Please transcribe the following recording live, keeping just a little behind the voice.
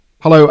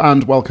Hello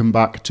and welcome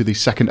back to the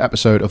second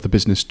episode of the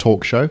Business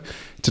Talk Show.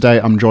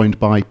 Today I'm joined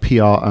by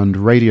PR and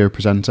radio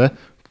presenter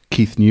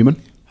Keith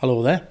Newman.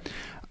 Hello there.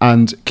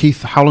 And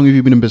Keith, how long have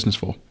you been in business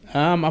for?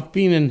 I've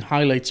been in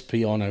highlights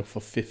PR now for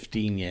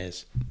 15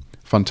 years.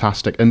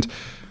 Fantastic. And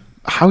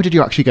how did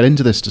you actually get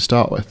into this to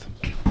start with?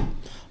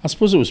 I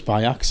suppose it was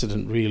by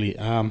accident, really.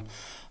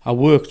 I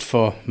worked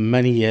for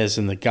many years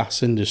in the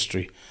gas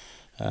industry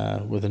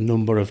with a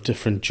number of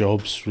different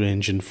jobs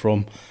ranging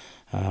from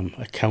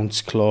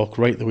accounts clerk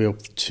right the way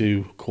up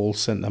to call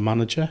centre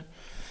manager.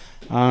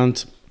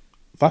 And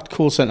that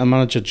call centre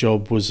manager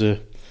job was a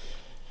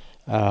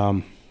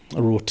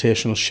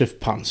rotational shift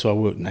pattern, so I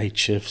worked night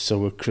shifts, I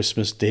worked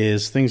Christmas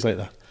days, things like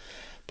that.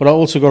 But I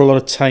also got a lot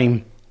of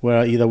time where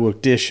I either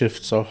worked day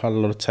shifts or had a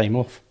lot of time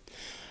off.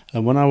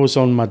 And when I was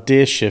on my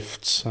day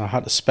shifts, I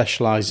had to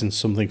specialise in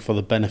something for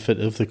the benefit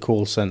of the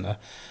call centre,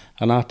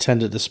 and I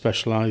tended to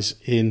specialise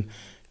in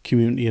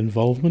community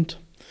involvement.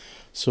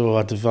 So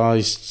I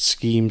devised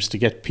schemes to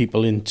get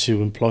people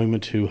into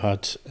employment who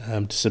had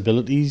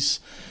disabilities,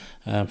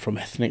 from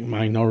ethnic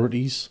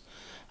minorities.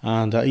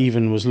 And I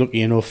even was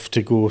lucky enough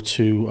to go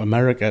to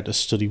America to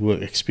study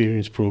work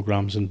experience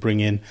programs and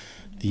bring in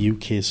the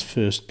UK's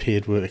first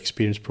paid work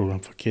experience program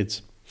for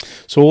kids.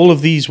 So all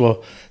of these were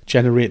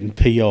generating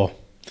PR.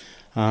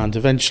 And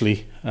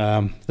eventually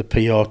the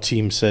PR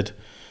team said,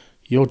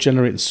 "You're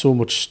generating so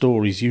much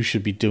stories, you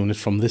should be doing it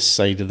from this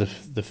side of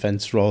the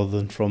fence rather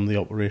than from the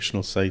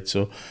operational side."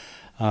 So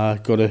I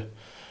got a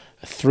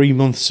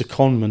 3-month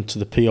secondment to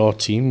the PR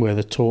team where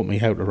they taught me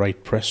how to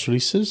write press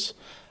releases,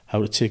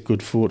 how to take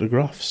good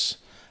photographs,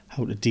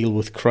 how to deal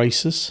with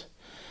crisis.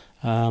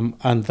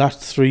 And that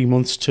 3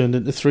 months turned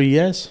into 3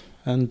 years.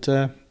 And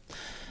I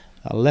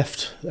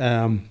left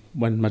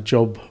when my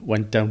job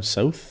went down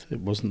south. It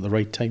wasn't the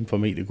right time for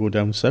me to go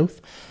down south.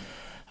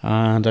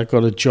 And I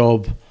got a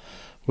job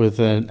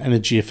with an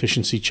energy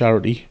efficiency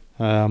charity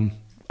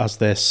as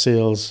their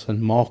sales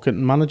and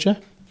marketing manager.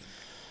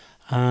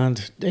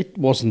 And it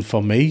wasn't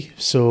for me,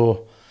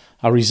 so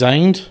I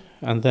resigned,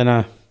 and then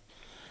I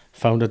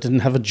found I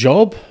didn't have a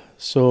job,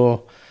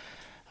 so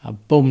I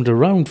bummed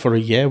around for a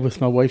year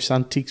with my wife's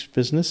antiques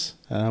business,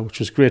 which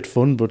was great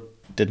fun, but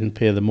didn't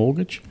pay the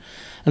mortgage.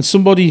 And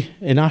somebody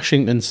in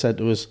Ashington said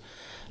to us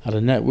at a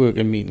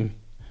networking meeting,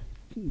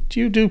 "Do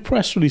you do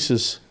press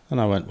releases?" And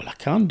I went, "Well, I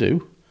can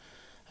do."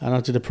 And I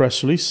did a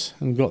press release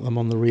and got them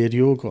on the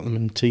radio, got them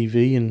in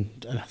TV, and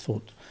I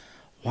thought,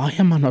 why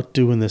am I not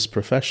doing this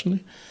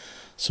professionally?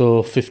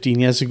 So 15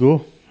 years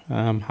ago,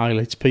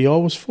 Highlights PR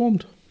was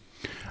formed.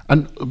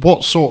 And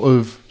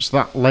so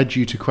that led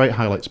you to create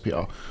Highlights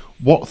PR.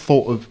 What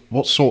sort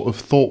of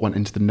thought went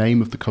into the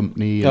name of the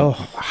company?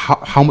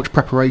 How much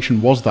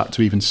preparation was that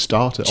to even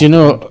start it? Do you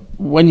know,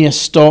 when you're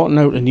starting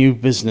out a new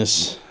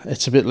business,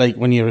 it's a bit like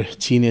when you're a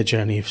teenager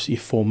and you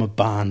form a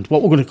band.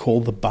 What we're going to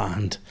call the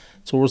band.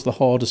 It's always the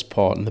hardest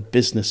part, and the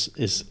business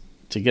is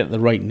to get the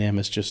right name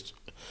is just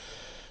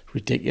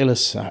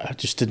ridiculous. I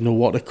just didn't know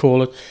what to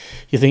call it.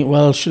 You think,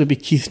 well, should it be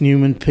Keith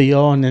Newman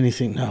PR? And then you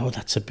think, no,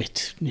 that's a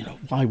bit,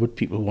 why would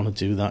people want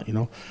to do that,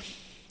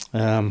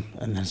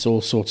 And there's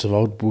all sorts of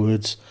odd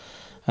words.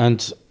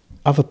 And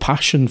I have a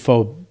passion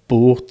for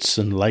boats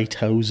and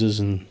lighthouses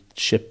and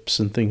ships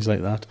and things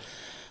like that.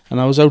 And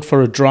I was out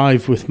for a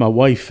drive with my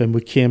wife, and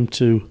we came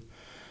to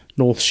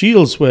North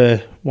Shields,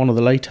 where one of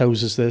the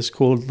lighthouses there is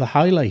called the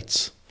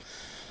Highlights.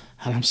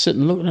 And I'm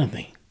sitting looking at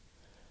me,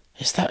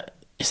 is that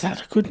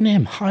a good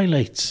name,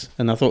 Highlights?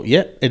 And I thought,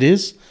 yeah, it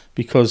is,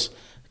 because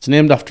it's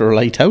named after a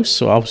lighthouse,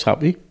 so I was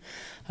happy.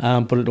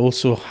 But it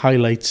also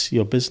highlights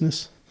your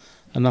business.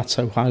 And that's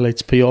how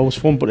Highlights PR was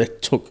formed, but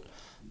it took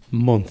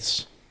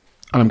months.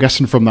 And I'm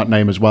guessing from that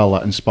name as well,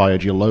 that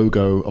inspired your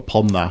logo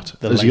upon that.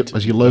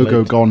 Has your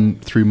logo gone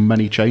through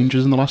many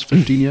changes in the last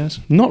 15 years?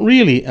 Not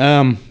really.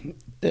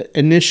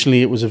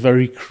 Initially, it was a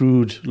very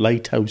crude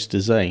lighthouse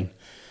design.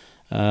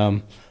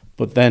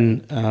 But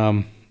then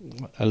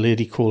a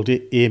lady called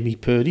Amy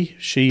Purdy,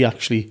 she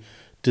actually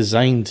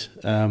designed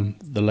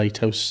the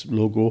lighthouse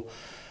logo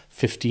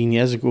 15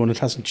 years ago, and it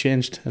hasn't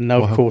changed. And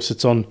now, of course,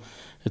 it's on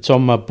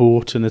my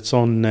boat, and it's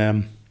on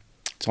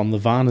the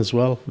van as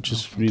well, which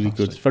is really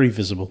good. It's very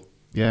visible.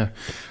 Yeah.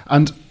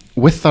 And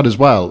with that as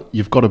well,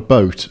 you've got a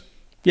boat.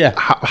 Yeah.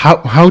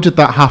 How did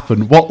that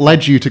happen? What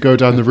led you to go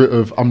down the route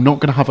of, I'm not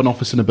going to have an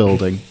office in a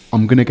building,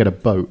 I'm going to get a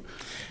boat?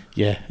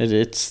 Yeah,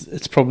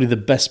 it's probably the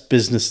best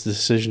business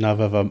decision I've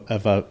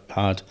ever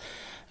had.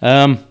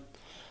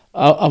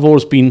 I've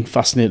always been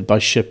fascinated by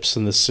ships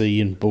and the sea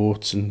and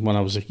boats, and when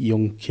I was a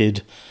young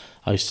kid,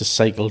 I used to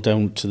cycle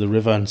down to the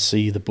river and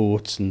see the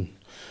boats and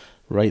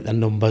write their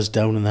numbers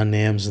down and their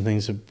names and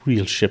things. A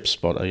real ship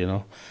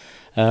spotter,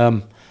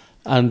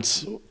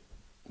 And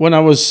when I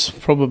was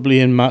probably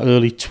in my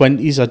early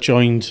 20s, I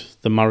joined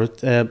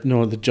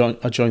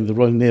I joined the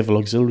Royal Naval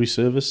Auxiliary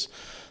Service,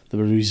 the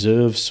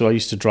reserves. So I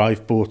used to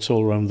drive boats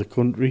all around the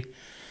country,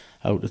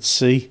 out at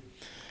sea.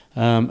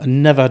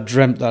 And never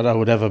dreamt that I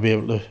would ever be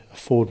able to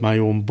afford my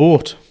own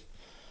boat.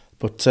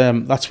 But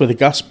that's where the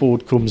gas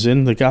board comes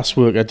in, the gas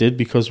work I did,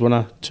 because when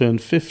I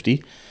turned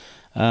 50,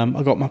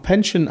 I got my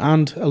pension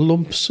and a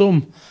lump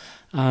sum,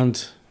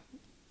 and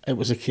it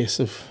was a case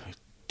of,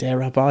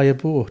 dare I buy a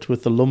boat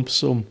with the lump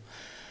sum?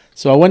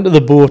 So I went to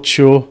the boat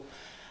show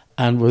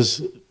and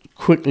was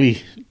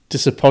quickly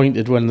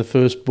disappointed when the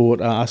first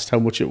boat I asked how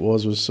much it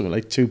was something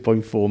like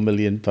 £2.4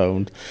 million.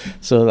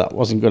 So that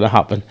wasn't going to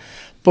happen.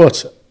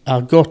 But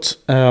I got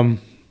my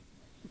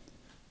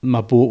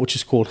boat, which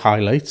is called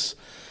Highlights.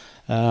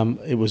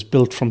 It was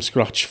built from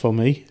scratch for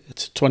me.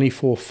 It's a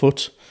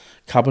 24-foot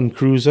cabin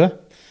cruiser.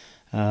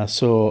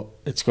 So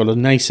it's got a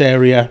nice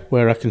area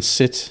where I can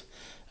sit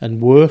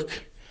and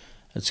work.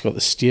 It's got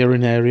the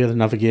steering area, the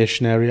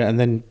navigation area, and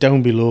then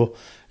down below,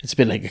 it's a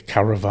bit like a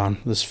caravan.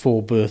 There's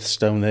 4 berths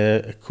down there,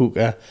 a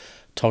cooker,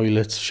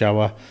 toilet,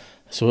 shower.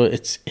 So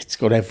it's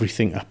got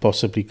everything I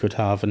possibly could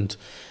have, and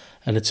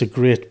it's a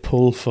great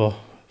pull for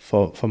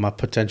my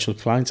potential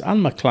clients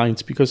and my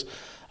clients, because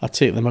I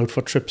take them out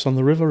for trips on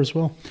the river as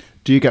well.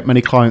 Do you get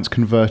many clients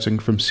converting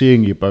from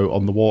seeing your boat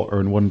on the water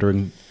and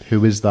wondering,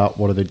 who is that?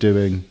 What are they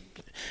doing?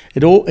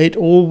 It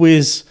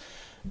always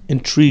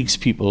intrigues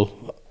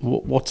people.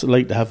 What's it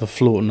like to have a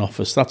floating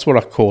office? That's what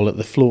I call it,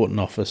 the floating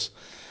office.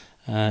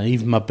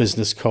 Even my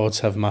business cards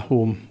have my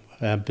home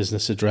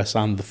business address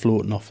and the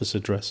floating office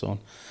address on.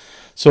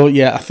 So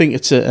yeah, I think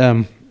it's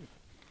a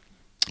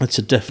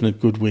definite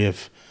good way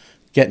of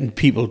getting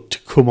people to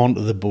come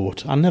onto the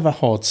boat. I never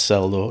hard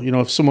sell though. You know,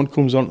 if someone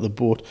comes onto the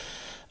boat,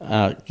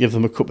 give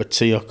them a cup of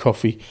tea or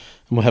coffee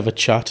and we'll have a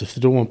chat. If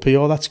they don't want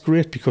PR, that's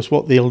great, because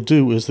what they'll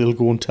do is they'll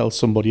go and tell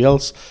somebody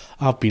else,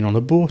 I've been on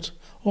a boat.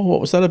 Oh,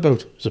 what was that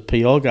about? It was a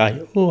PR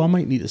guy. Oh, I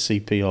might need to see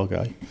PR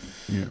guy.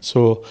 Yeah.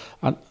 So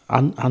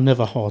I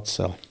never hard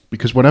sell.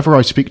 Because whenever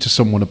I speak to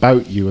someone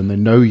about you and they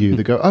know you,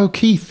 they go, "Oh,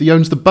 Keith, he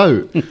owns the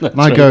boat." And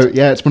I go,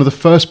 "Yeah, it's one of the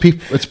first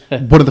people. It's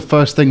one of the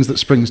first things that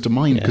springs to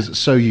mind, because it's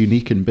so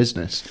unique in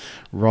business,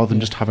 rather than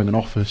just having an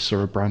office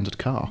or a branded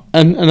car."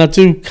 And I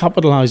do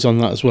capitalise on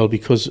that as well,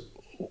 because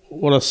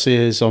what I say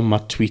is on my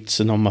tweets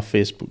and on my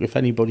Facebook, if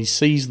anybody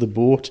sees the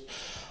boat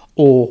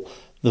or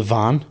the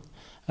van,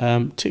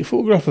 take a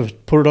photograph of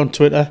it, put it on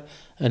Twitter,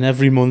 and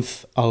every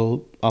month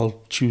I'll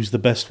choose the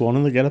best one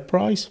and they get a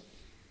prize.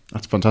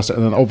 That's fantastic.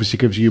 And then obviously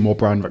gives you more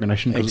brand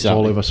recognition, because it's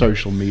all over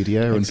social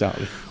media and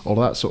all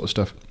that sort of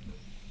stuff.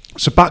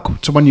 So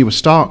back to when you were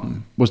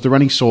starting, was there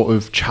any sort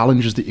of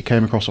challenges that you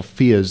came across or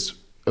fears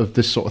of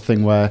this sort of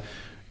thing where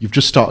you've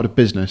just started a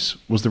business?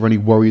 Was there any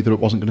worry that it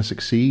wasn't going to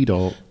succeed?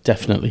 Or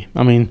Definitely.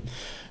 I mean,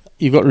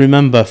 you've got to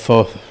remember,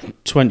 for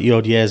 20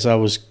 odd years I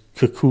was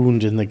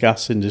cocooned in the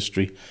gas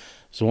industry.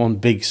 So one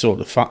big sort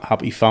of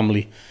happy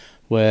family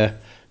where,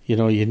 you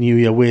know, you knew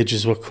your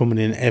wages were coming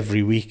in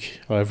every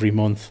week or every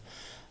month.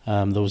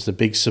 There was the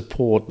big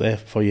support there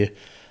for you.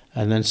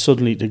 And then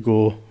suddenly to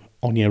go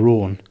on your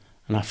own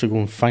and have to go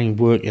and find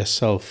work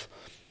yourself,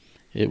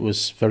 it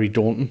was very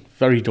daunting,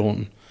 very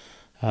daunting.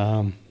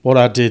 What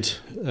I did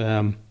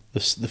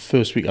the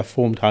first week I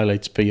formed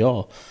Highlights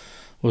PR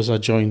was I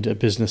joined a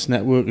business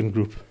networking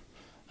group,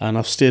 and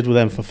I've stayed with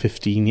them for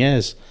 15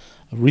 years.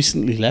 I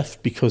recently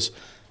left because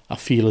I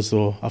feel as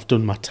though I've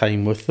done my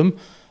time with them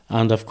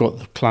and I've got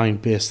the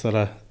client base that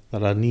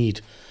I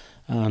need.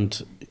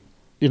 And,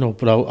 you know,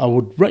 but I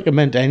would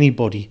recommend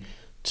anybody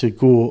to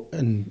go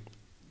and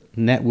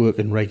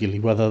networking regularly,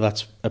 whether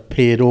that's a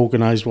paid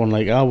organised one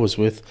like I was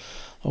with,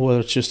 or whether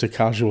it's just a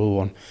casual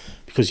one,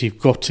 because you've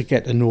got to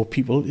get to know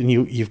people, and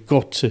you've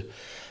got to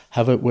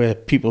have it where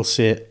people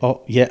say,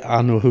 "Oh yeah,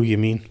 I know who you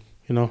mean."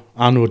 You know,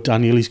 I know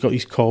Daniel, he's got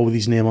his car with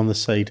his name on the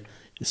side,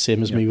 the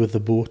same as me with the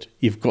boat.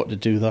 You've got to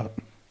do that.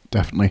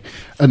 Definitely.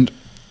 And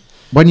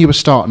when you were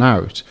starting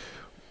out,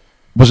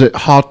 was it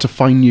hard to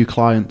find new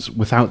clients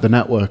without the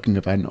networking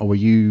event, or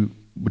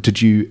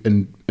did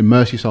you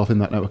immerse yourself in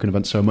that networking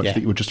event so much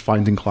that you were just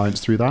finding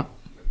clients through that?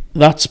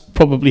 That's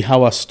probably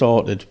how I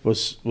started,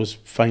 was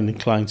finding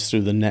clients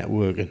through the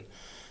networking.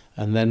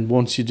 And then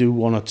once you do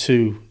one or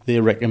two, they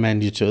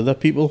recommend you to other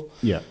people.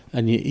 Yeah.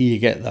 And you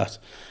get that.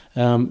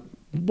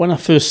 When I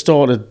first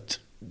started,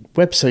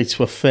 websites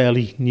were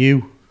fairly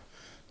new.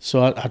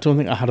 So I don't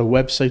think I had a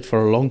website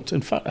for a long time.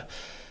 In fact,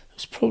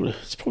 it's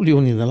probably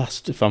only in the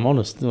last, if I'm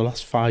honest, in the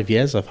last 5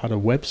 years I've had a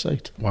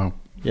website. Wow.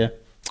 Yeah.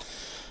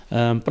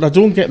 But I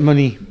don't get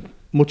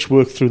much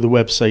work through the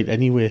website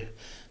anyway.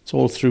 It's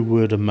all through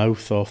word of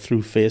mouth or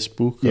through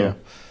Facebook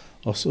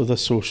or other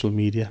social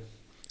media.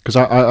 Because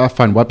I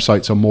find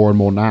websites are more and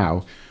more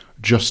now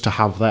just to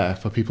have there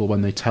for people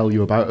when they tell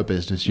you about a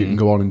business. You can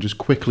go on and just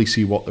quickly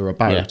see what they're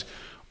about,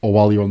 or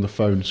while you're on the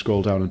phone,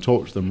 scroll down and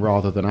talk to them,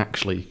 rather than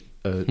actually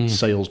a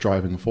sales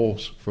driving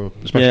force for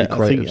especially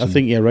creatives. I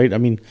think you're right. I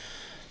mean,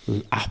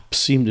 apps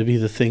seem to be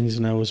the things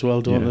now as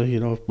well, don't they? You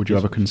know, would you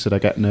ever consider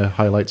getting a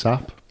Highlights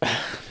app?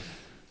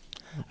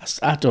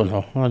 I don't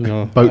know. I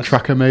know. Boat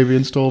tracker maybe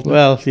installed.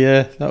 Well,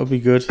 yeah, that would be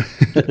good.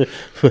 I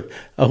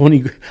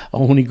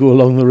only go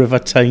along the River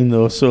Tyne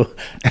though, so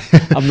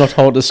I'm not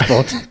hard to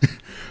spot.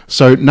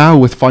 So now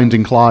with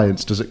finding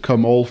clients, does it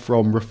come all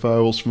from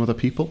referrals from other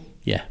people?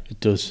 Yeah, it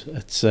does.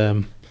 It's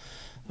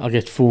I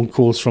get phone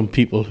calls from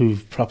people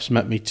who've perhaps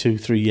met me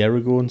 2-3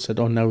 years ago and said,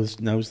 "Oh, now's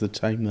the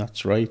time."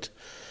 That's right.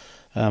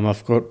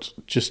 I've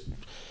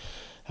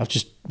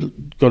just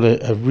got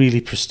a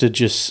really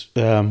prestigious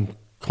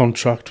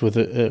contract with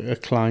a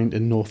client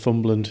in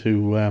Northumberland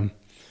who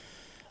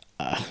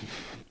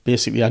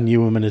basically I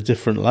knew him in a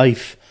different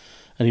life,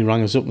 and he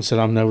rang us up and said,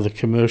 I'm now the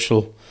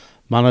commercial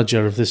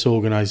manager of this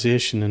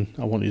organisation and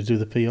I want you to do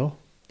the PR.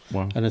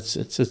 Wow. And it's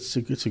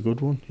a good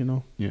one, you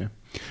know. Yeah.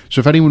 So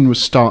if anyone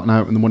was starting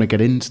out and they want to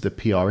get into the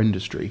PR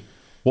industry,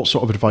 what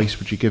sort of advice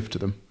would you give to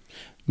them?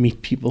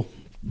 Meet people,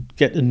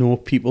 get to know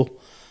people,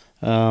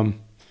 and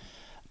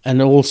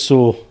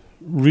also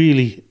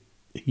really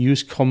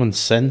use common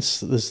sense.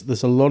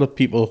 There's a lot of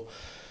people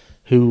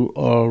who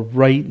are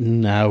writing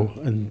now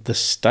and the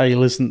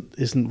style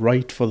isn't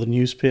right for the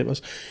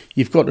newspapers.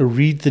 You've got to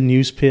read the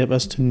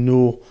newspapers to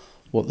know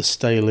what the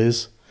style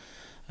is.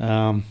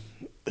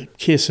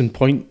 Case in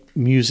point,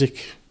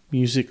 music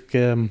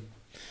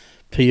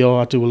PR.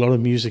 I do a lot of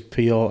music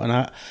PR,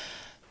 and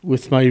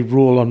with my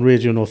role on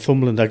Radio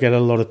Northumberland, I get a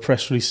lot of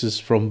press releases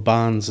from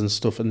bands and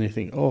stuff, and they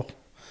think, "Oh,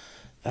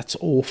 that's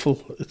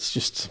awful." It's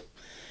just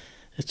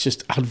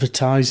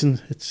advertising.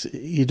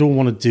 You don't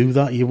want to do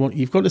that.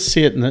 You've got to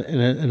say it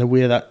in a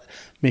way that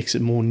makes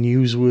it more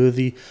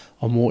newsworthy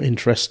or more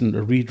interesting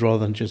to read, rather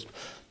than just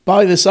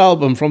buy this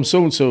album from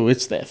so and so.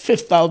 It's their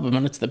 5th album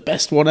and it's the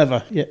best one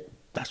ever. Yeah,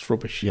 that's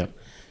rubbish. Yeah,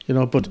 you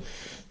know. But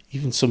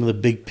even some of the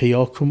big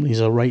PR companies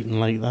are writing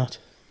like that.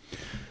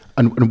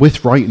 And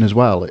with writing as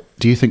well,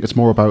 do you think it's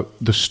more about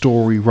the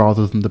story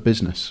rather than the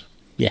business?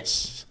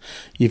 Yes.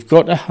 You've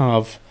got to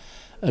have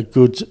a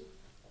good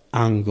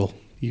angle.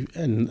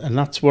 And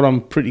that's what I'm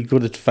pretty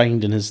good at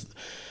finding is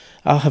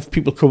I'll have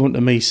people coming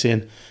to me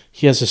saying,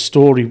 here's a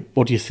story,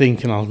 what do you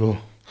think? And I'll go,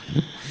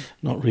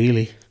 not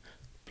really.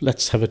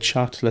 Let's have a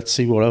chat. Let's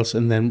see what else.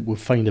 And then we'll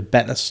find a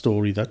better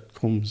story that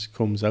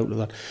comes out of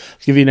that.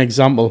 I'll give you an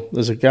example.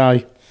 There's a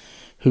guy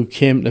who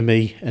came to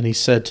me and he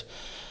said,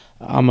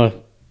 I'm a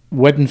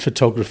wedding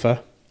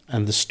photographer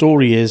and the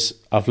story is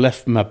I've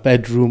left my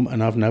bedroom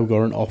and I've now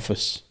got an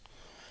office.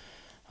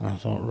 And I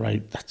thought,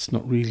 right, that's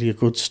not really a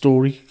good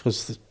story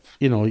because,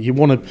 you know, you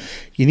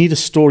need a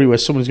story where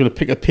someone's going to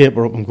pick a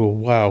paper up and go,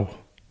 wow.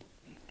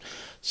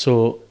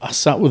 So I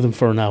sat with him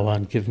for an hour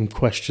and gave him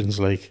questions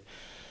like,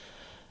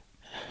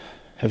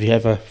 have you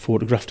ever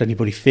photographed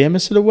anybody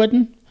famous at a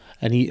wedding?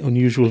 Any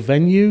unusual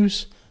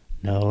venues?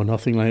 No,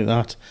 nothing like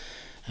that.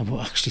 And we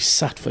actually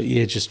sat for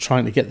ages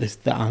trying to get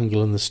the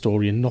angle in the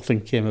story and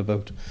nothing came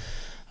about.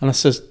 And I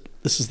says,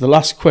 this is the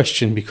last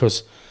question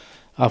because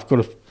I've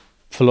got a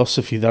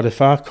philosophy that if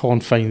I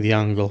can't find the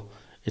angle,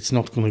 it's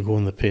not going to go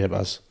in the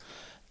papers.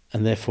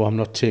 And therefore I'm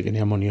not taking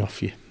your money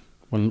off you.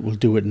 We'll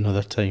do it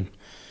another time.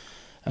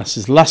 And I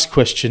says, last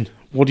question,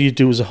 what do you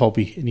do as a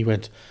hobby? And he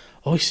went,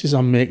 he says,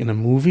 I'm making a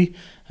movie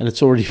and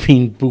it's already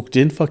been booked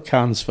in for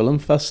Cannes Film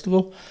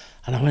Festival.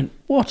 And I went,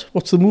 what?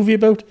 What's the movie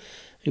about?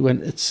 He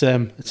went, it's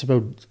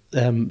about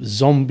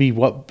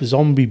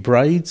zombie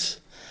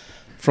brides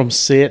from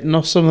Satan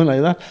or something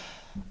like that.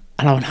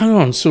 And I went, hang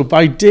on, so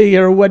by day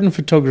you're a wedding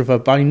photographer,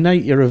 by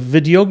night you're a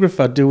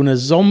videographer doing a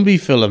zombie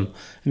film.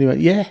 And he went,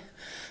 yeah.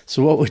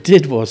 So what we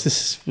did was,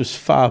 this was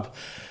fab,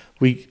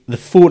 the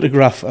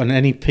photograph on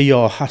any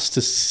PR has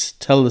to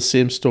tell the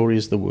same story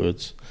as the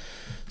words.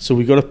 So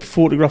we got a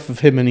photograph of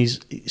him in his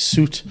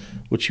suit,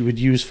 which he would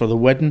use for the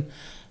wedding,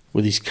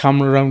 with his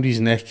camera around his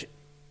neck,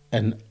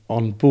 and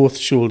on both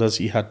shoulders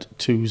he had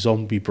 2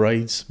 zombie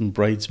brides and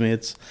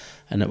bridesmaids,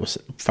 and it was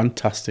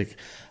fantastic.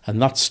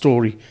 And that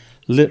story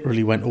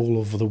literally went all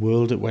over the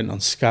world. It went on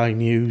Sky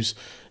News,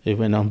 it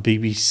went on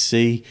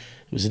BBC, it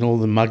was in all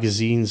the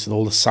magazines and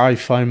all the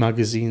sci-fi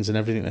magazines and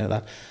everything like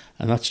that.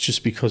 And that's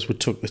just because we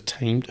took the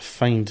time to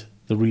find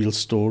the real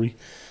story.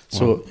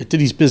 So wow. It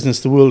did his business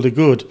the world of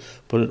good,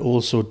 but it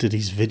also did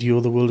his video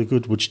the world of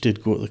good, which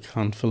did go to the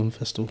Cannes Film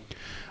Festival.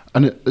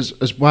 And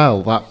as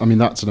well,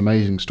 that's an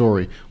amazing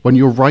story. When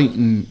you're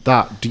writing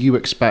that, do you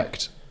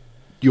expect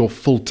your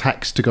full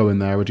text to go in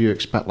there, or do you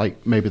expect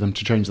like maybe them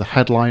to change the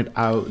headline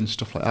out and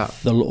stuff like that?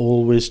 They'll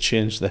always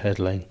change the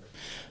headline.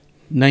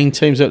 9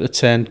 times out of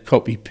 10,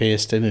 copy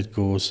paste in it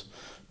goes,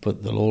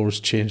 but they'll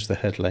always change the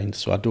headline.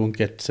 So I don't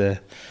get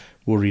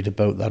worried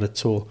about that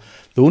at all.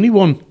 The only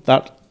one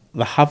that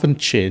they haven't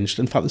changed,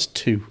 in fact, there's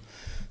 2.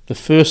 The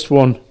first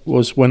one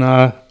was when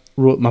I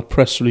wrote my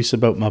press release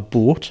about my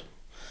boat.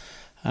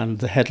 And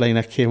the headline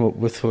I came up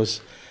with was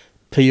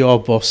PR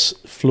boss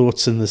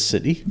floats in the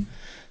city.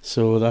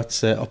 So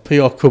that's a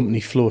PR company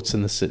floats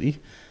in the city.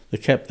 They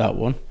kept that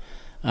one.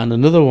 And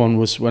another one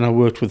was when I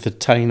worked with the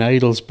Tyne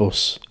Idols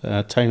bus.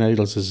 Tyne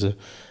Idols is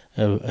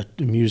a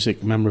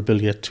music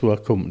memorabilia tour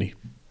company.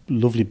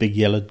 Lovely big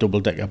yellow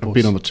double-decker bus. I've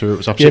been on the tour. It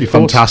was absolutely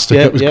fantastic.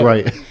 Yeah, it was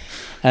great.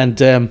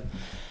 And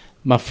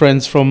my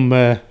friends from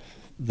the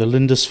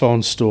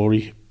Lindisfarne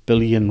story,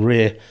 Billy and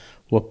Ray,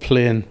 were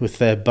playing with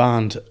their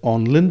band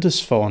on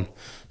Lindisfarne.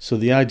 So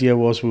the idea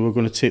was we were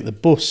going to take the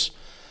bus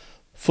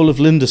full of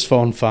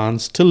Lindisfarne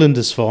fans to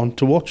Lindisfarne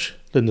to watch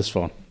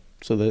Lindisfarne.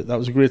 So that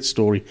was a great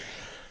story.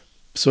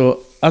 So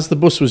as the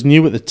bus was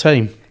new at the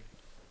time,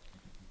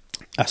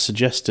 I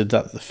suggested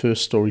that the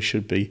first story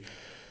should be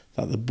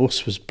that the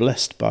bus was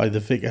blessed by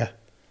the vicar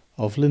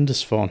of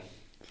Lindisfarne.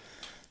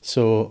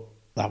 So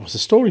that was the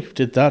story.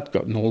 Did that,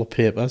 got in all the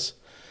papers.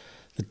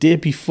 The day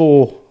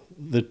before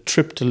the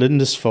trip to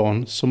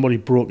Lindisfarne, somebody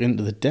broke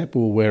into the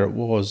depot where it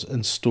was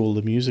and stole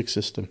the music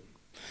system.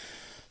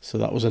 So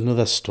that was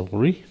another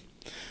story.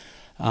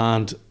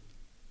 And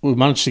we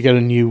managed to get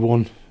a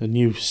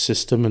new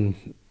system,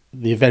 and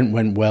the event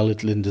went well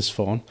at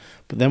Lindisfarne.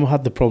 But then we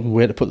had the problem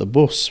where to put the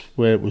bus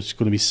where it was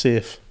going to be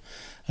safe.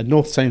 And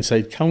North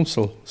Tyneside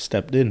Council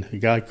stepped in. A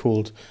guy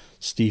called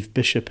Steve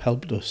Bishop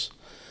helped us.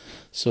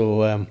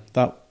 So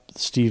that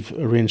Steve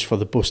arranged for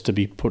the bus to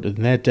be put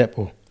in their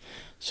depot.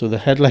 So the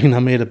headline I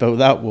made about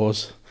that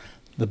was,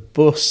 the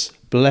bus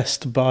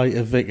blessed by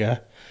a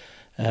vicar,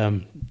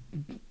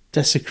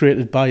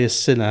 desecrated by a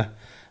sinner,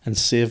 and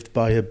saved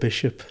by a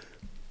bishop.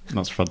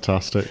 That's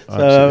fantastic. I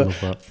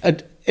absolutely love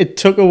that. It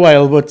took a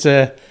while, but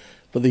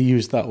they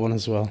used that one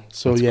as well.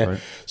 So That's yeah, great.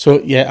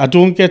 so yeah, I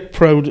don't get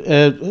proud,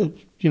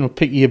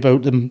 picky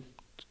about them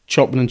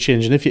chopping and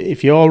changing.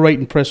 If you are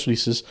writing press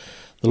releases,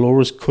 the law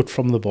is cut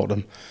from the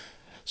bottom.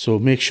 So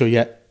make sure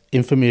your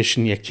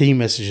information, your key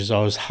messages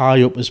are as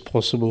high up as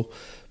possible,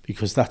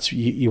 because that's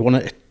you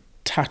want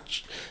to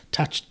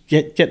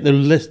get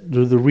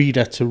the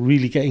reader to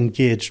really get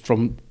engaged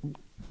from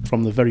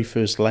the very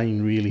first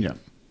line, really. Yeah.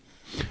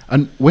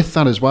 And with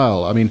that as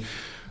well, I mean,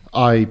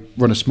 I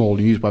run a small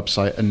news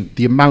website, and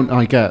the amount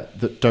I get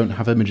that don't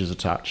have images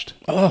attached,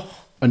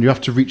 and you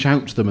have to reach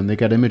out to them and they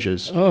get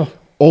images.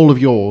 All of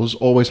yours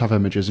always have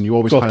images, and you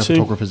always hire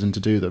photographers in to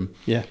do them.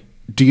 Yeah.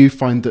 Do you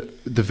find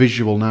that the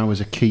visual now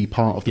is a key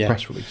part of the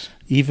press release?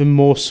 Even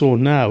more so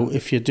now,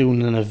 if you're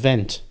doing an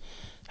event,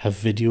 have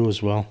video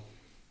as well.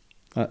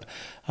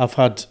 I've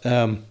had,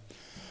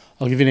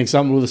 I'll give you an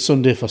example with the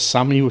Sunday for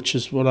Sammy, which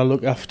is what I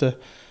look after.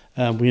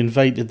 We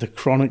invited the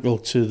Chronicle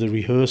to the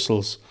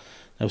rehearsals.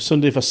 Now,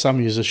 Sunday for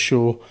Sammy is a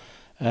show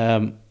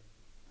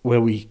where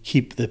we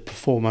keep the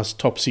performers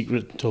top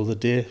secret until the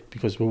day,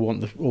 because we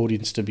want the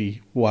audience to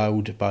be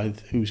wowed by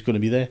who's going to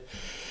be there.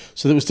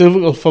 So it was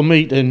difficult for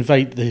me to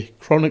invite the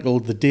Chronicle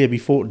the day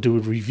before to do a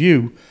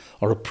review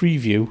or a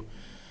preview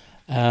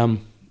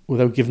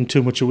without giving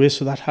too much away.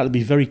 So that had to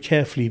be very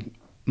carefully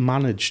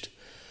managed.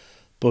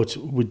 But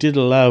we did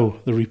allow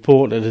the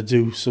reporter to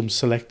do some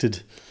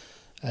selected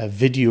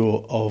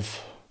video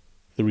of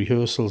the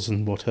rehearsals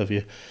and what have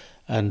you.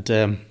 And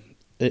the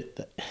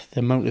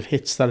amount of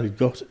hits that it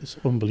got is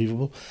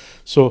unbelievable.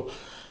 So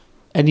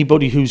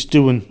anybody who's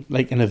doing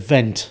like an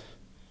event,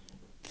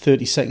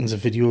 30 seconds of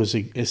video is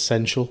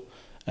essential.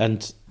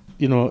 And,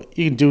 you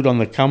can do it on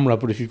the camera,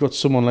 but if you've got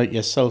someone like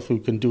yourself who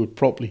can do it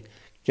properly,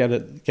 get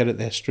it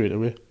there straight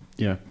away.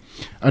 Yeah.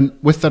 And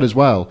with that as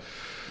well,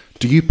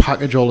 do you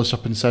package all this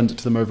up and send it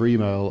to them over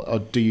email, or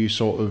do you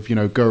sort of,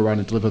 go around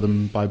and deliver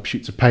them by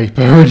sheets of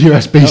paper and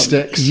USB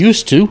sticks?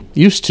 Used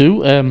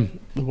to.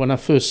 When I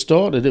first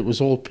started, it was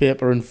all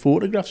paper and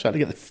photographs. I had to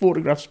get the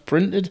photographs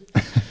printed.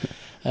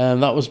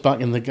 That was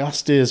back in the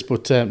gas days,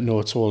 but no,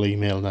 it's all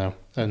email now.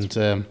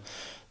 And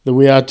the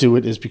way I do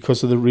it is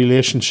because of the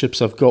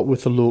relationships I've got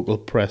with the local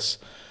press.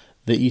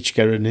 They each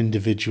get an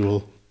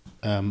individual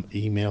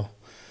email,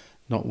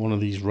 not one of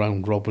these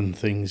round-robin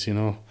things,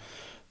 The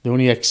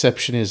only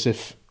exception is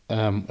if,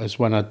 as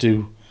when I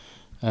do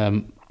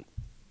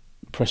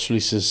press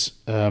releases,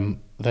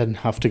 then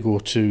have to go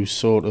to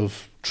sort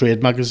of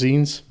trade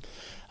magazines.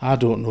 I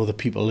don't know the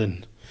people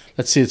in.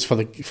 Let's say it's for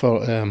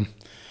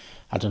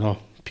I don't know,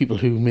 people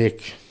who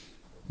make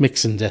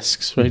mixing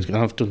desks, right? And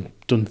I've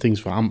done things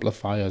for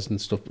amplifiers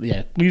and stuff. But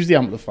yeah, we use the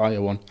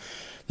amplifier one.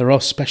 There are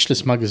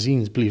specialist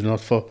magazines, believe it or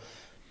not, for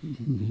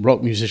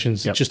rock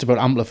musicians, just about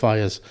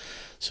amplifiers.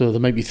 So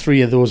there might be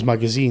 3 of those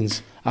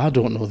magazines. I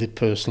don't know the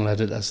personal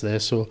editors there,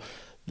 so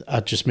I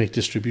just make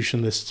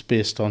distribution lists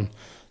based on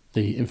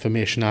the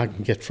information I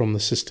can get from the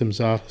systems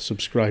I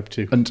subscribe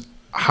to. And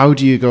how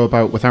do you go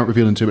about, without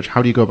revealing too much,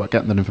 how do you go about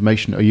getting that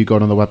information? Are you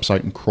going on the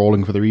website and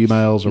crawling for their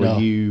emails, or no.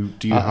 do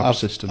you have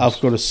systems? I've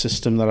got a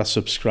system that I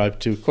subscribe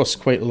to. It costs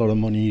quite a lot of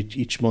money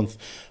each month,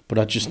 but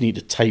I just need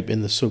to type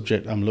in the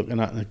subject I'm looking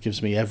at, and it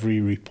gives me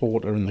every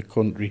reporter in the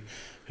country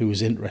who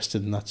is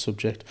interested in that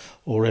subject,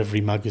 or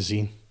every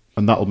magazine.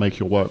 And that'll make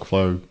your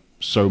workflow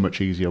so much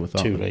easier with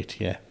that. Too right,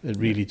 yeah. It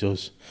really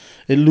does.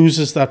 It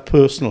loses that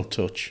personal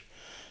touch,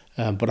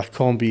 but I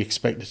can't be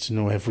expected to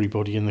know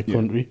everybody in the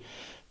country.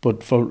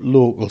 But for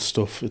local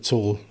stuff, it's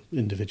all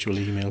individual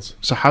emails.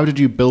 So how did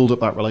you build up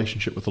that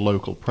relationship with the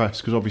local press?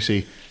 Because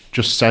obviously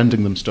just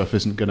sending them stuff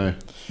isn't going to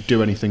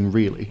do anything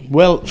really.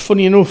 Well,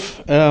 funny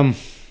enough, in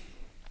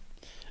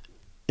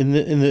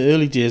the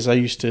early days, I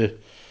used to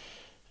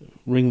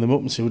ring them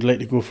up and say, would like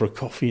to go for a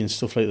coffee and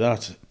stuff like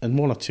that. And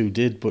 1 or 2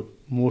 did, but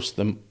most of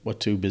them were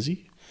too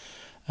busy.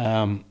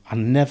 I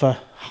never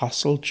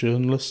hassle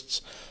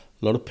journalists.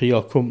 A lot of PR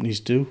companies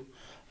do.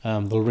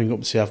 They'll ring up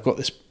and say, I've got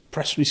this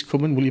press release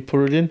coming, will you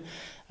put it in?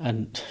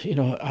 And,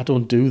 I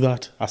don't do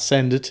that. I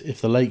send it.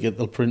 If they like it,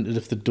 they'll print it.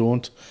 If they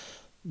don't,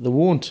 they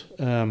won't.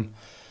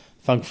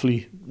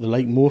 Thankfully, they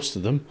like most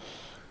of them.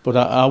 But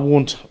I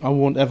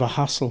won't ever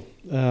hassle.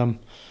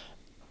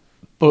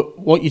 But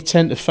what you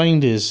tend to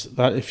find is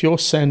that if you're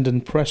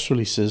sending press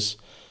releases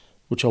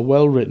which are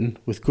well written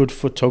with good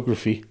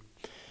photography,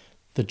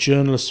 the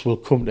journalists will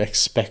come to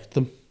expect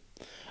them.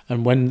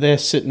 And when they're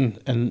sitting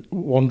and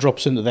one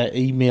drops into their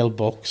email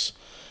box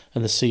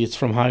and they see it's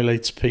from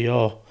Highlights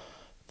PR,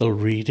 they'll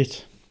read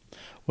it.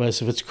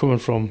 Whereas if it's coming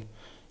from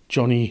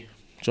Johnny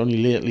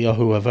Lately or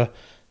whoever,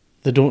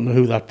 they don't know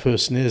who that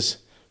person is.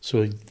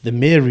 So they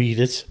may read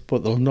it,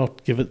 but they'll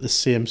not give it the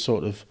same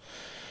sort of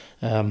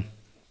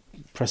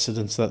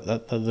precedence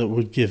that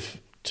would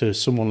give to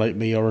someone like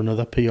me or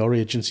another PR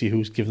agency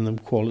who's giving them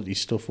quality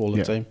stuff all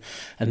the time.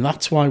 And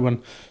that's why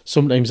when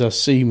sometimes I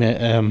see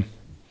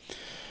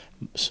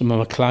some of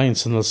my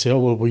clients and they'll say, oh,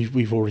 well,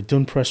 we've already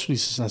done press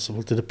releases. And I said,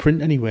 well, did it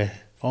print anywhere?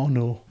 Oh,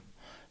 no.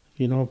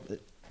 You know,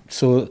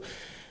 so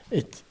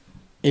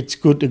it's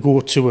good to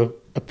go to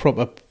a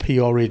proper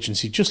PR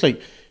agency, just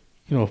like,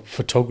 you know,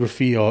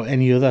 photography or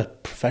any other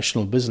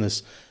professional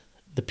business.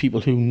 The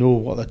people who know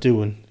what they're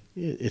doing,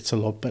 it's a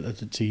lot better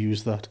to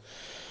use that.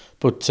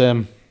 But,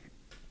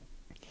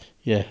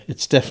 yeah,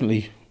 it's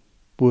definitely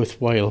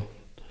worthwhile.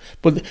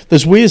 But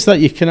there's ways that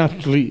you can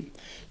actually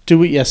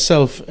do it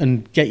yourself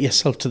and get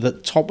yourself to the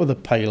top of the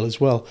pile as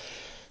well.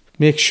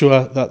 Make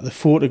sure that the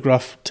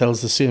photograph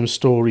tells the same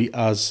story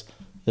as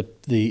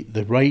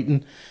the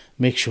writing.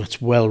 Make sure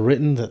it's well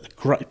written.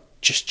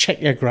 Just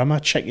check your grammar,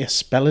 check your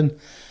spelling,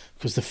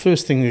 because the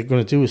first thing they're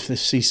going to do is they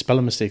see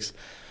spelling mistakes.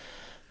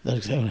 They're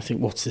going to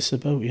think, what's this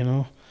about, you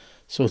know?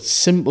 So it's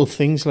simple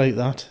things like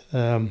that,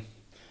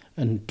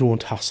 and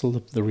don't hassle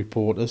the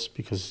reporters,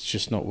 because it's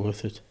just not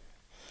worth it.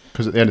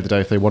 Because at the end of the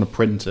day, if they want to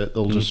print it,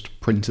 they'll just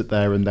print it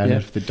there and then. Yeah.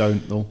 If they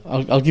don't, they'll...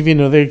 I'll give you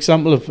another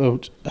example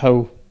about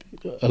how,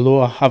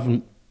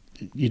 although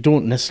you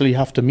don't necessarily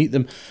have to meet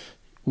them,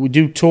 we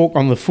do talk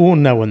on the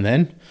phone now and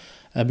then,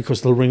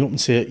 because they'll ring up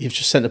and say, you've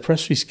just sent a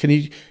press release, can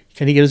you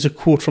get us a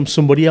quote from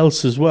somebody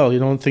else as well, you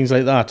know, and things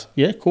like that.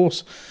 Yeah, of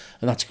course.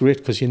 And that's great,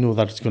 because you know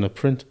that it's going to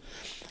print.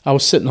 I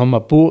was sitting on my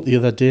boat the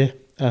other day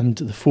and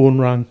the phone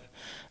rang,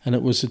 and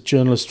it was a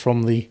journalist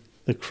from the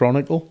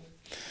Chronicle,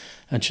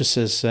 and she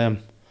says,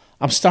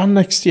 I'm standing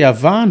next to your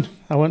van.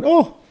 I went,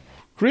 oh,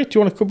 great, do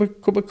you want a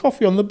cup of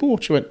coffee on the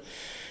boat? She went,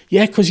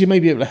 yeah, because you may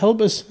be able to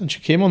help us. And she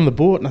came on the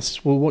boat, and I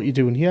said, well, what are you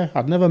doing here?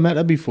 I'd never met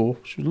her before.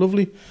 She was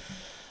lovely.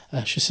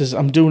 She says,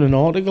 I'm doing an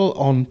article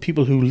on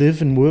people who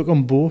live and work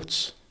on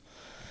boats.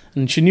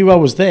 And she knew I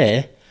was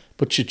there,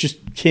 but she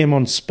just came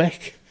on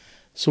spec.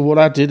 So what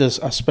I did is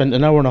I spent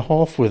an hour and a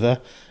half with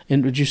her,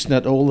 introducing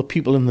her to all the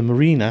people in the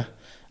marina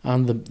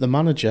and the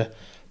manager.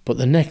 But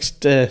the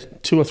next 2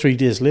 or 3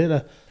 days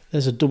later,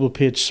 there's a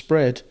double-page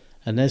spread,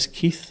 and there's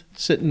Keith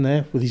sitting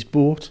there with his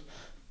boat.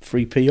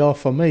 Free PR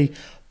for me.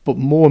 But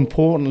more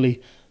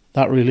importantly,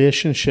 that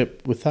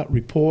relationship with that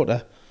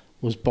reporter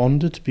was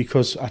bonded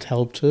because I'd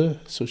helped her,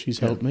 so she's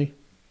helped me.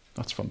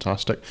 That's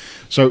fantastic.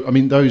 So, I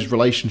mean, those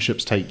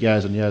relationships take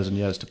years and years and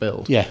years to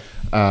build. Yeah.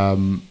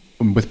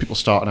 And with people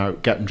starting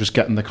out,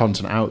 getting the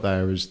content out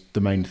there is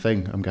the main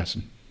thing, I'm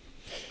guessing.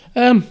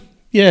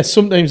 Yeah,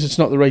 sometimes it's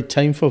not the right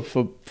time for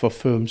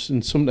firms,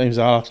 and sometimes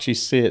I'll actually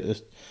say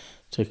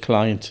to a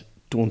client,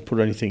 don't put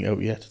anything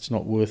out yet. It's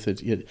not worth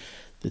it.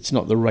 It's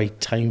not the right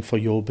time for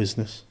your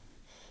business.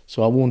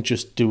 So I won't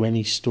just do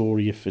any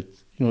story if it,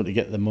 you know, to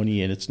get the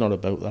money in. It's not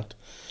about that.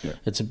 Yeah.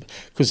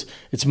 Because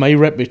it's my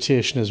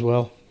reputation as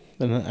well,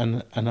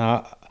 and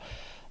I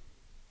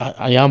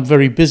am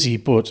very busy,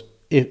 but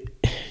you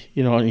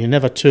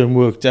never turn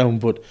work down.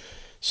 But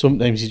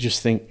sometimes you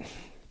just think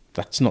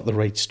that's not the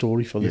right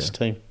story for this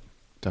time.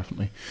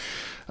 Definitely.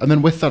 And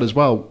then with that as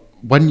well,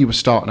 when you were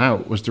starting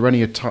out, was there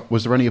any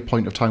a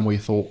point of time where you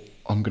thought,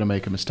 I'm going to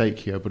make a mistake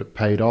here, but it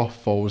paid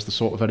off, or was there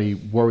sort of any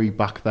worry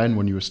back then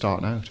when you were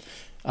starting out?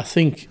 I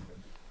think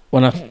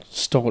when I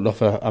started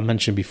off, I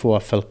mentioned before, I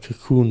felt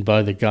cocooned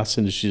by the gas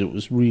industry. It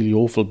was really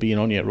awful being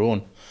on your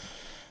own.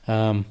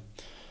 And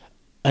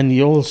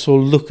you also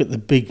look at the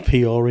big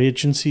PR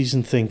agencies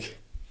and think,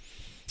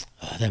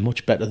 they're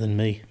much better than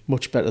me.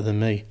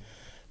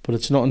 But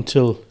it's not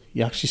until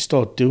you actually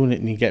start doing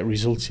it and you get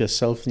results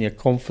yourself and your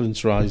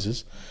confidence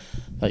rises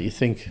that you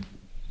think,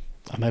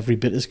 I'm every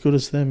bit as good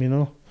as them, you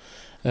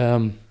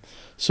know.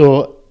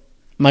 So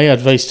my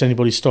advice to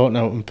anybody starting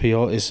out in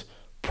PR is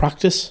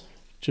practice.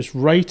 Just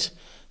write,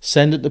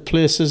 send it to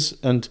places,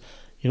 and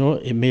you know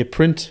it may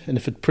print, and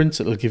if it prints,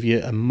 it'll give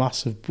you a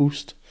massive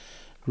boost.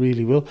 It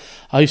really will.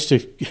 I used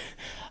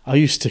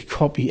to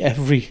copy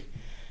every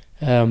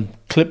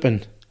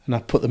clipping, and I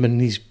put them in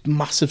these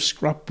massive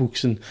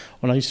scrapbooks. And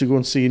when I used to go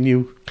and see a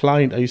new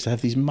client, I used to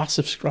have these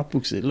massive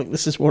scrapbooks. Look,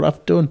 this is what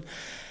I've done.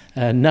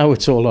 And now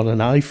it's all on an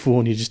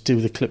iPhone. You just do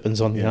the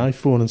clippings on the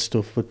iPhone and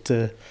stuff. But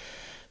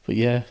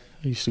yeah,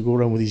 I used to go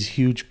around with these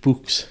huge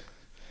books.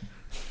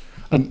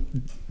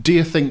 And do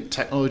you think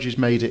technology's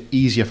made it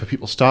easier for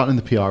people starting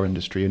in the PR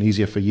industry and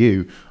easier for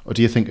you, or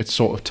do you think it's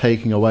sort of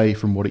taking away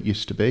from what it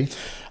used to be?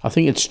 I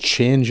think it's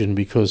changing,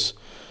 because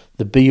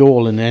the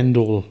be-all and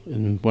end-all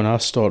when I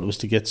started was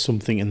to get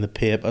something in the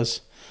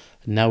papers.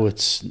 Now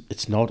it's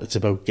not. It's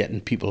about getting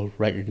people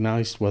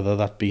recognised, whether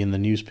that be in the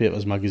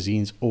newspapers,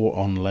 magazines, or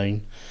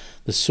online.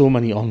 there's so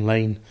many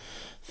online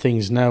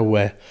things now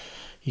where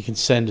you can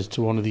send it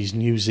to one of these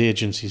news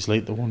agencies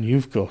like the one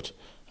you've got,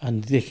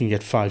 and they can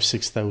get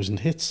 5,000-6,000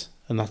 hits,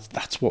 and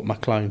that's what my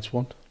clients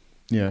want.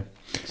 Yeah,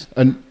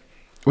 and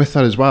with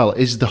that as well,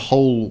 is the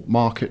whole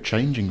market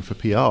changing for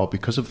PR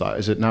because of that?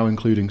 Is it now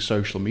including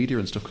social media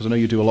and stuff? Because I know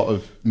you do a lot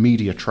of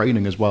media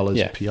training as well as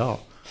PR.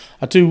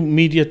 I do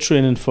media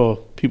training for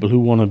people who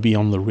want to be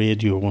on the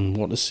radio and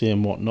what to say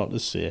and what not to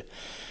say.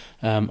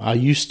 I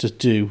used to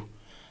do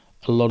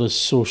a lot of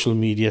social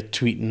media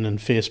tweeting and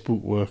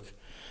Facebook work,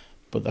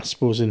 but I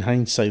suppose in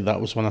hindsight that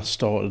was when I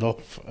started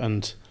off,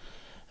 and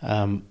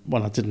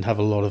when I didn't have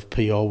a lot of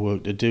PR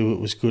work to do,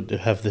 it was good to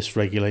have this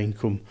regular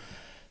income.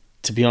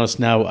 To be honest,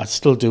 now I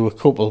still do a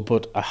couple,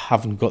 but I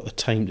haven't got the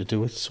time to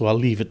do it, so I'll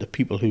leave it to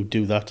people who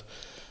do that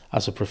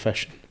as a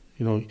profession.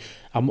 You know,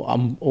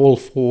 I'm all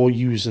for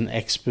using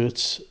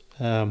experts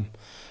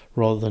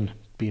rather than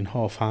being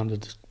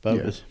half-handed about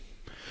it.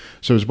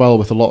 So as well,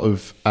 with a lot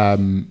of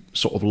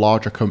sort of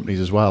larger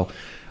companies as well,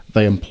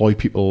 they employ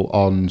people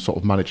on sort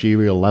of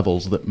managerial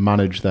levels that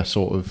manage their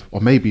sort of, or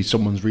maybe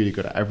someone's really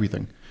good at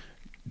everything.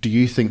 Do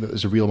you think that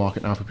there's a real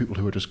market now for people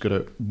who are just good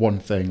at one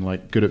thing,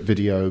 like good at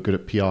video, good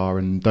at PR,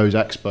 and those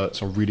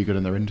experts are really good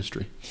in their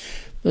industry?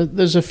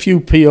 There's a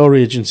few PR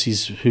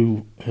agencies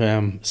who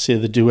say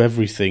they do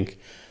everything,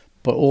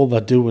 but all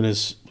they're doing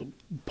is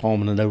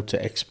palming it out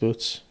to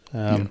experts.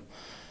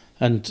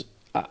 And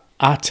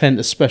I tend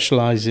to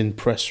specialise in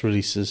press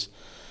releases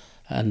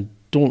and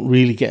don't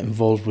really get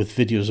involved with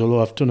videos,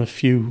 although I've done a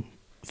few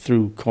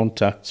through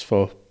contacts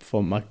for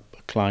my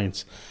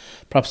clients.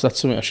 Perhaps that's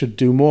something I should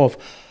do more of.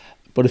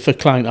 But if a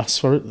client asks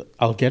for it,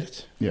 I'll get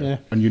it. Yeah.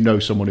 And you know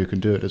someone who can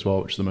do it as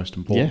well, which is the most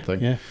important thing.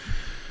 Yeah.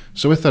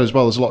 So with that as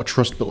well, there's a lot of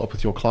trust built up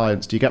with your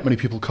clients. Do you get many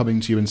people coming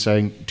to you and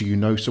saying, do you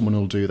know someone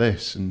who'll do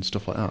this and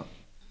stuff like that?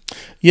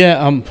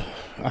 Yeah,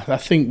 I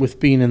think with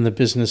being in the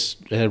business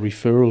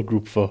referral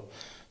group for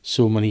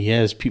so many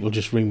years, people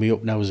just ring me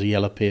up now as a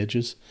Yellow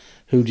Pages.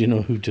 Who do you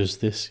know who does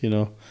this, you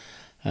know?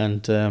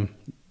 And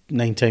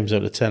 9 times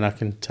out of 10, I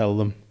can tell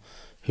them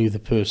who the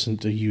person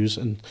to use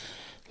and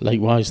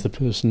likewise the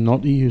person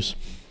not to use.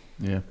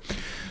 Yeah.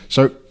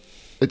 So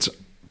it's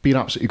been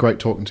absolutely great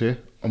talking to you.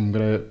 I'm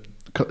going to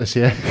cut this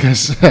here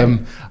because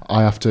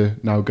I have to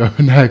now go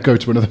and go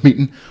to another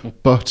meeting,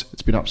 but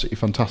it's been absolutely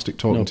fantastic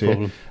talking to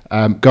you.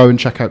 Go and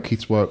check out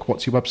Keith's work.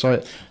 What's your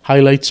website?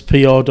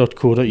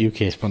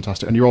 highlightspr.co.uk. It's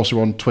fantastic. And you're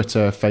also on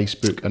Twitter,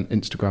 Facebook and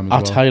Instagram as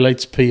well. At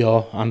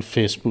highlightspr and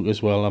Facebook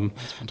as well. I'm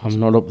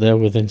not up there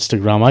with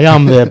Instagram. I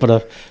am there, but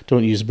I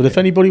don't use it. But if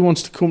anybody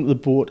wants to come to the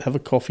boat, have a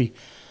coffee,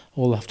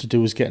 all I have to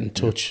do is get in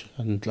touch.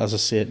 And as I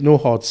say, no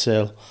hard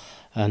sell.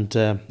 And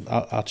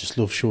I just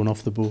love showing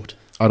off the boat.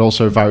 I'd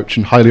also vouch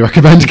and highly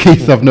recommend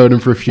Keith. I've known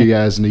him for a few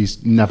years and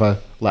he's never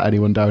let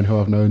anyone down who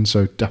I've known,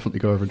 so definitely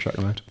go over and check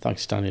him out.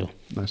 Thanks, Daniel.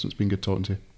 Nice, it's been good talking to you.